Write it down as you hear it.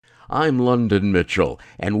I'm London Mitchell,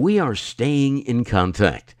 and we are staying in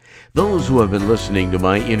contact. Those who have been listening to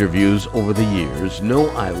my interviews over the years know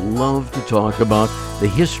I love to talk about the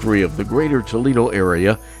history of the greater Toledo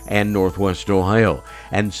area and Northwest Ohio.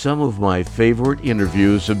 And some of my favorite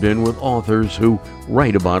interviews have been with authors who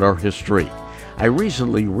write about our history. I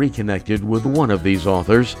recently reconnected with one of these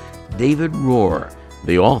authors, David Rohr,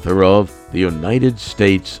 the author of The United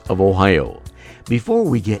States of Ohio. Before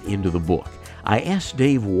we get into the book, I asked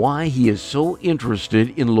Dave why he is so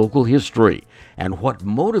interested in local history and what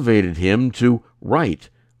motivated him to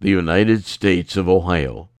write The United States of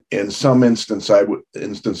Ohio. In some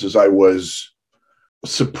instances, I was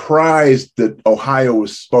surprised that Ohio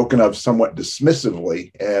was spoken of somewhat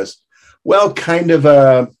dismissively as, well, kind of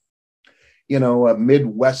a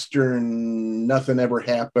Midwestern, nothing ever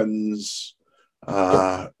happens,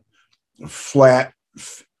 flat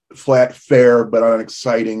fare, but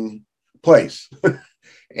unexciting place.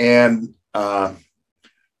 And I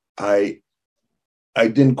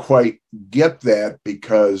didn't quite get that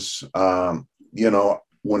because,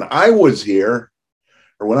 when I was here,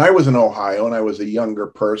 or when I was in Ohio and I was a younger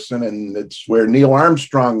person, and it's where Neil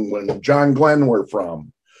Armstrong and John Glenn were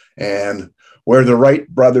from, and where the Wright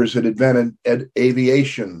brothers had invented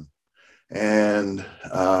aviation, and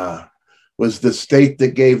was the state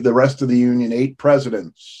that gave the rest of the Union 8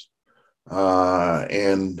 presidents,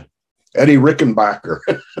 and Eddie Rickenbacker.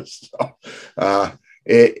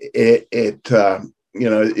 It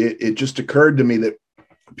just occurred to me that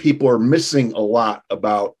people are missing a lot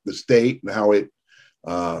about the state and how it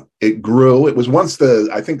grew. It was once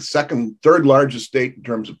the third largest state in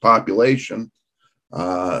terms of population.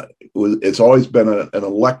 It's always been an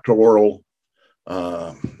electoral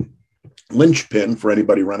linchpin for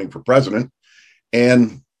anybody running for president.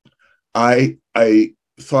 And I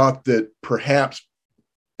thought that perhaps,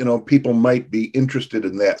 people might be interested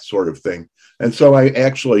in that sort of thing. And so I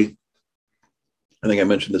think I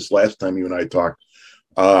mentioned this last time you and I talked.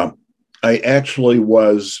 I actually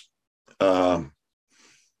was kind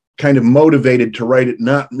of motivated to write it,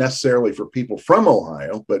 not necessarily for people from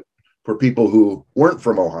Ohio, but for people who weren't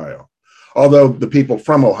from Ohio. Although the people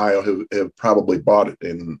from Ohio have probably bought it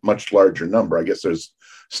in much larger number. I guess there's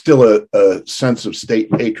still a sense of state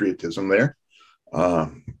patriotism there.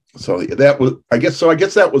 So that was, I guess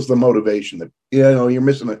that was the motivation, that, you're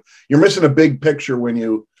missing a big picture when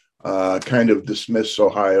you kind of dismiss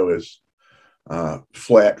Ohio as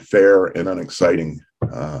flat fare and unexciting.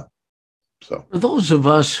 So For those of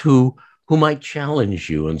us who might challenge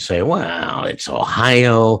you and say, well, it's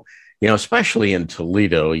Ohio, especially in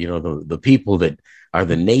Toledo, the people that are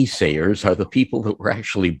the naysayers are the people that were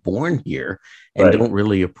actually born here and Right. don't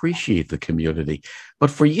really appreciate the community.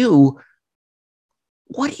 But for you,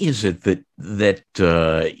 what is it that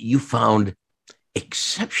you found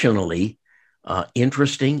exceptionally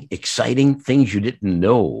interesting, exciting, things you didn't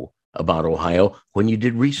know about Ohio when you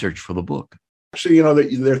did research for the book? Actually,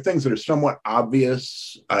 there are things that are somewhat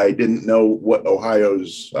obvious. I didn't know what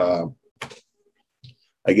Ohio's,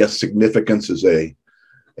 significance as a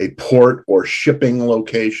port or shipping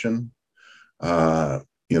location.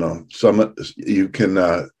 You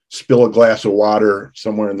can spill a glass of water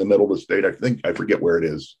somewhere in the middle of the state. I forget where it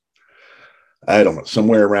is. I don't know,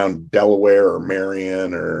 somewhere around Delaware or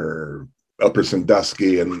Marion or Upper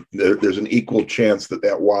Sandusky, and there's an equal chance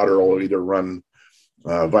that water will either run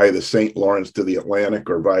via the St. Lawrence to the Atlantic,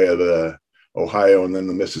 or via the Ohio and then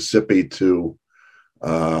the Mississippi to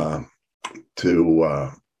the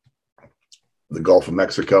Gulf of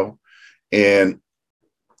Mexico, and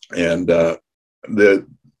the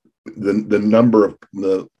number of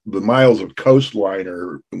the miles of coastline,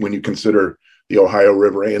 or when you consider the Ohio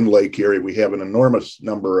River and Lake Erie, we have an enormous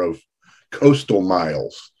number of coastal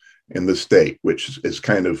miles in the state, which is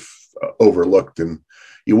kind of overlooked, and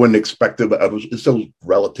you wouldn't expect it. It's a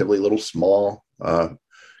relatively little small, kind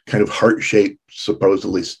of heart-shaped,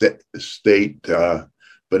 supposedly state,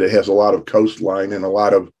 but it has a lot of coastline, and a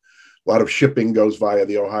lot of shipping goes via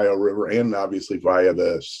the Ohio River and obviously via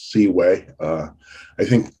the Seaway. I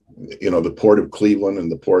think the Port of Cleveland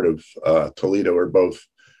and the Port of Toledo are both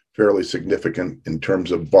fairly significant in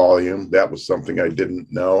terms of volume. That was something I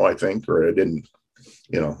didn't know, I think, or I didn't.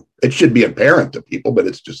 It should be apparent to people, but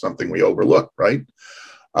it's just something we overlook, right?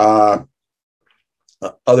 Other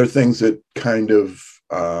things that kind of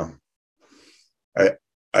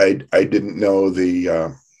I didn't know,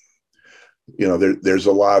 there's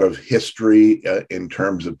a lot of history in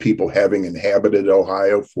terms of people having inhabited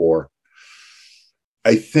Ohio for,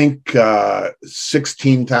 I think,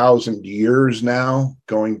 16,000 years now,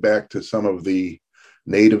 going back to some of the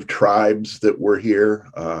native tribes that were here.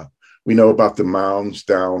 we know about the mounds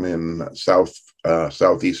down in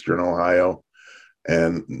southeastern Ohio,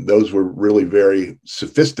 and those were really very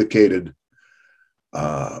sophisticated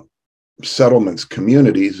settlements,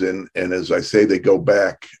 communities, and as I say, they go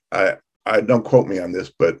back. I don't quote me on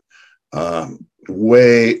this, but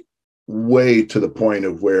way to the point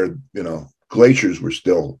of where glaciers were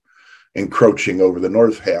still encroaching over the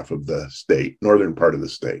north half of the state, northern part of the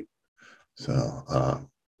state. So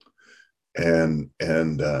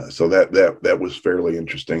so that was fairly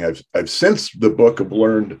interesting. I've since the book have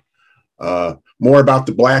learned more about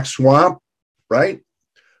the Black Swamp, right?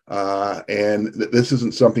 And this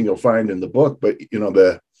isn't something you'll find in the book, but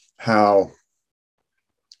how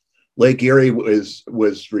Lake Erie was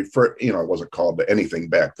referred, it wasn't called to anything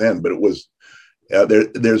back then, but it was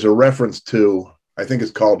there's a reference to, I think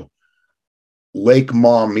it's called Lake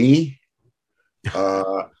Maumee,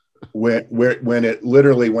 when it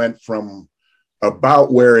literally went from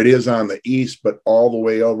about where it is on the east, but all the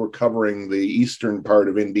way over, covering the eastern part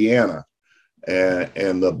of Indiana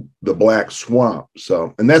and the Black Swamp.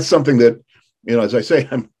 So, and that's something that, as I say,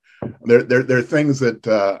 there are things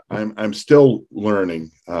that I'm still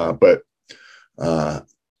learning, but so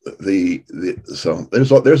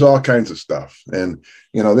there's all kinds of stuff, and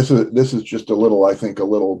this is just a little, I think, a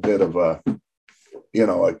little bit of a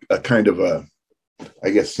a kind of a,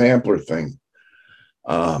 I guess, sampler thing.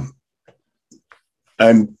 I'm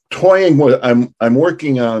toying with, I'm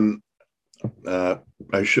working on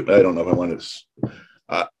I don't know if I want to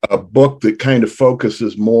a book that kind of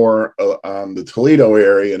focuses more on the Toledo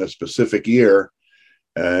area in a specific year,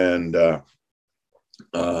 and that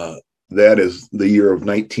is the year of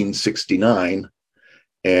 1969.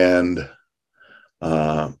 And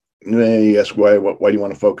yes, why do you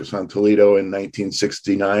want to focus on Toledo in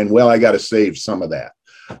 1969? Well, I got to save some of that,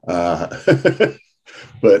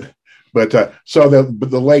 so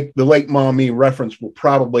the Lake Maumee reference will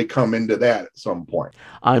probably come into that at some point.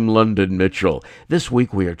 I'm London Mitchell. This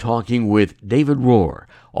week we are talking with David Rohr,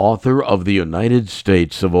 author of The United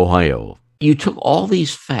States of Ohio. You took all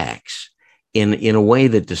these facts in a way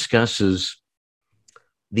that discusses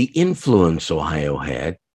the influence Ohio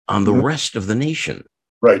had on the rest of the nation.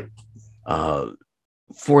 Right.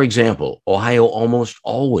 For example, Ohio almost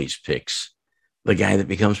always picks the guy that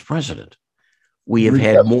becomes president. We have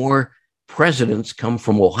had more presidents come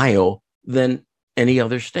from Ohio than any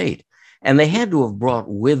other state. And they had to have brought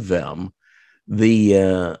with them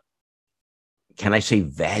the, can I say,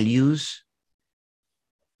 values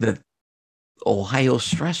that Ohio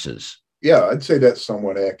stresses. Yeah, I'd say that's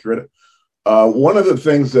somewhat accurate. One of the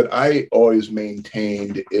things that I always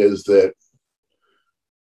maintained is that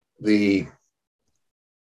the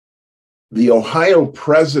Ohio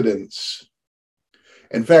presidents,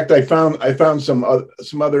 in fact, I found some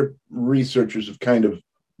other researchers have kind of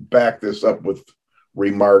backed this up with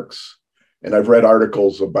remarks, and I've read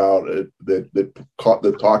articles about it that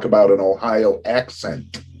talk about an Ohio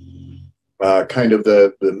accent, kind of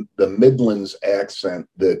the Midlands accent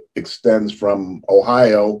that extends from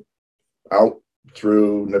Ohio out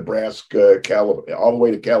through Nebraska, all the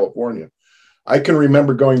way to California. I can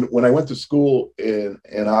remember when I went to school in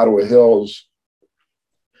Ottawa Hills,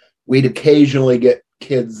 we'd occasionally get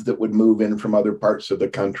kids that would move in from other parts of the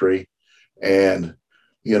country, and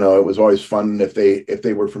it was always fun if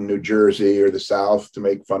they were from New Jersey or the South to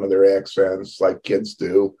make fun of their accents like kids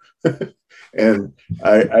do. And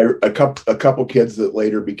a couple kids that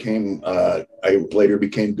later became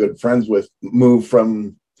good friends with moved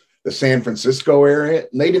from the San Francisco area,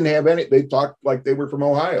 and they didn't have any. They talked like they were from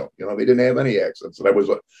Ohio. They didn't have any accents, and I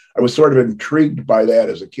was sort of intrigued by that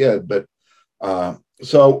as a kid. But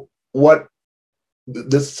so what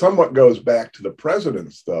this somewhat goes back to the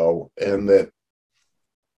presidents, though, and that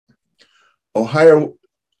Ohio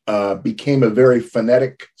became a very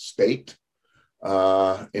phonetic state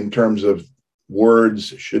in terms of words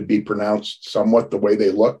should be pronounced somewhat the way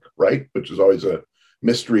they look, right? Which is always a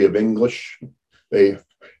mystery of English.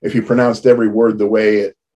 If you pronounced every word the way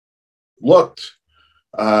it looked,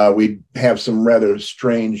 we'd have some rather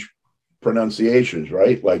strange pronunciations,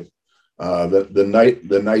 right? Like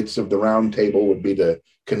the Knights of the Round Table would be the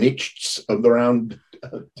Knights of the Round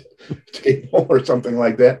Table or something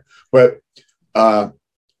like that. But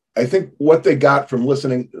I think what they got from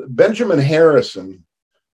listening, Benjamin Harrison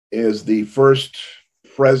is the first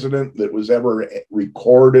president that was ever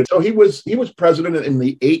recorded. So he was president in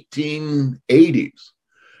the 1880s.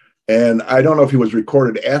 And I don't know if he was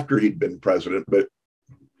recorded after he'd been president,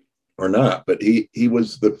 or not, but he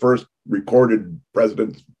was the first recorded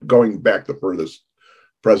president, going back the furthest,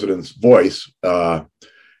 president's voice.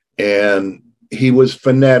 And he was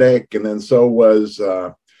phonetic, and then so was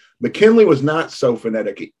McKinley was not so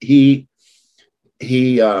phonetic. He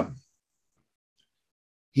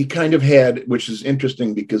kind of had, which is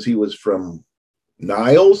interesting because he was from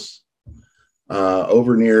Niles,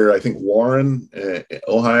 over near, I think, Warren,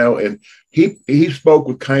 Ohio, and he spoke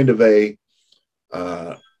with kind of a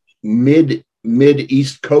mid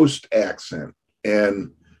East Coast accent,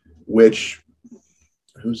 and which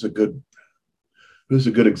who's a good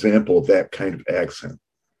example of that kind of accent?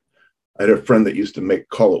 I had a friend that used to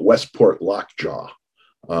call it Westport lockjaw.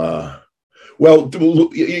 Well,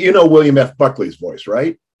 you know William F. Buckley's voice,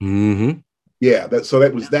 right? Mm-hmm. Yeah, that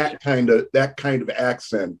was that kind of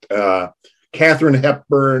accent. Katharine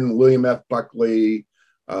Hepburn, William F. Buckley,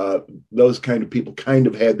 those kind of people kind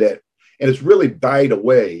of had that, and it's really died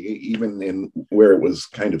away, even in where it was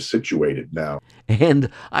kind of situated now. And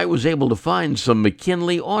I was able to find some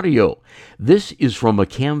McKinley audio. This is from a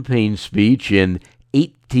campaign speech in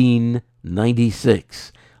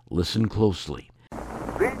 1896. Listen closely.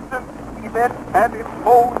 Recent events have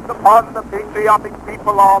imposed upon the patriotic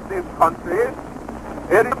people of this country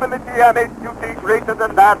a responsibility and a duty greater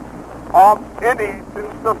than that of any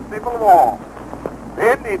since the Civil War.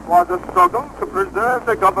 Then it was a struggle to preserve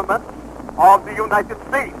the government of the United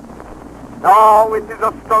States. Now it is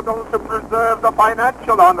a struggle to preserve the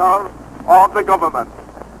financial honor of the government.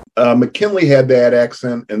 McKinley had that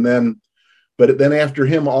accent, but then after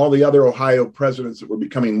him, all the other Ohio presidents that were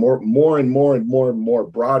becoming more and more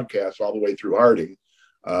broadcast all the way through Harding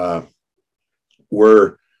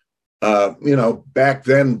were, back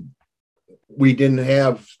then we didn't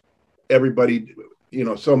have everybody,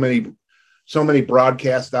 so many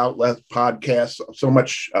broadcast outlets, podcasts, so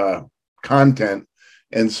much content,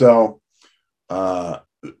 and so a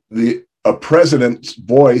president's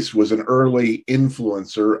voice was an early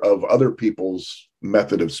influencer of other people's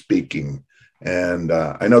method of speaking. And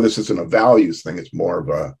I know this isn't a values thing; it's more of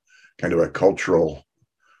a kind of a cultural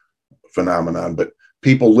phenomenon. But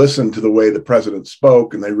people listened to the way the president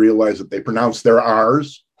spoke, and they realized that they pronounced their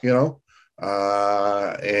R's, and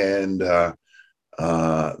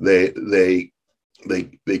they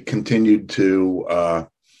continued to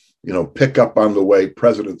pick up on the way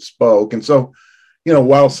president spoke. And so,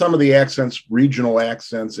 while some of the accents, regional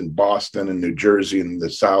accents in Boston and New Jersey and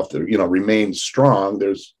the South, remain strong,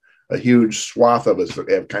 there's a huge swath of us that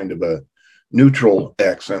have kind of a neutral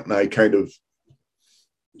accent, and I kind of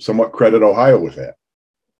somewhat credit Ohio with that.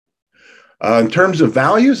 In terms of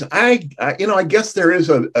values, I guess there is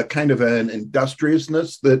a kind of an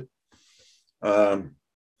industriousness that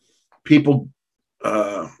people,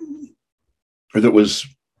 or that was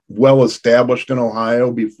well established in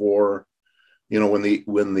Ohio before, when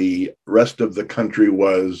the rest of the country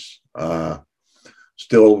was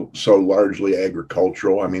still so largely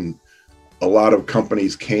agricultural. I mean, a lot of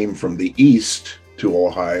companies came from the east to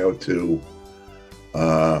Ohio to,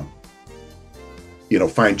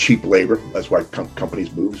 find cheap labor. That's why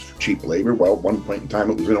companies moved for cheap labor. Well, at one point in time,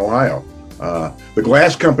 it was in Ohio. The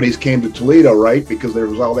glass companies came to Toledo, right? Because there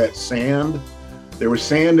was all that sand. There was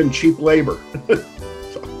sand and cheap labor.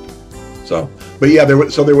 But yeah, there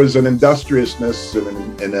was an industriousness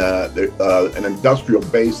and an industrial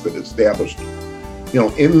base that established,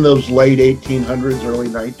 in those late 1800s, early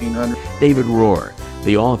 1900s. David Rohr,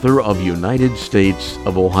 the author of United States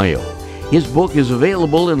of Ohio. His book is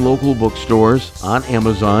available in local bookstores, on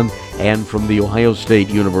Amazon, and from the Ohio State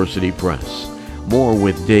University Press. More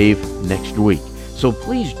with Dave next week. So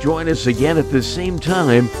please join us again at the same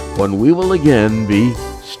time when we will again be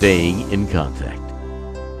staying in contact.